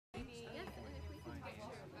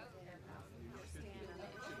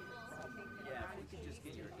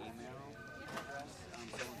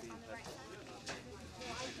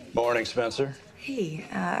Morning, Spencer. Hey,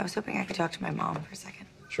 I was hoping I could talk to my mom for a second.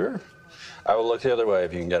 Sure. I will look the other way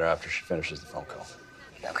if you can get her after she finishes the phone call.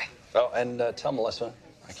 Okay. Oh, and tell Melissa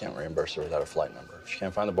I can't reimburse her without a flight number. If she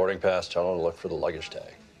can't find the boarding pass, tell her to look for the luggage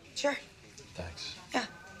tag. Sure. Thanks. Yeah.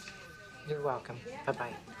 You're welcome.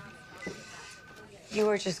 Bye-bye. You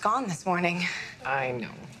were just gone this morning. I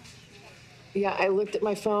know. Yeah, I looked at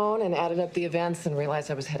my phone and added up the events and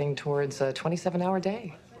realized I was heading towards a 27-hour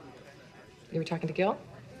day. You were talking to Gil?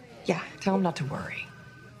 Yeah. Tell him not to worry.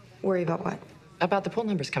 Worry about what? About the pool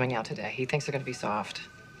numbers coming out today. He thinks they're going to be soft.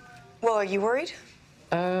 Well, are you worried?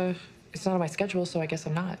 It's not on my schedule, so I guess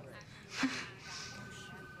I'm not.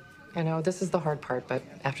 I know, this is the hard part, but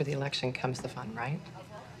after the election comes the fun, right?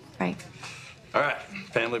 Right. All right.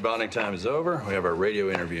 Family bonding time is over. We have our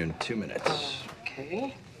radio interview in 2 minutes.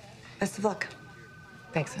 Okay. Best of luck.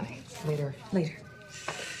 Thanks, honey. Later. Later.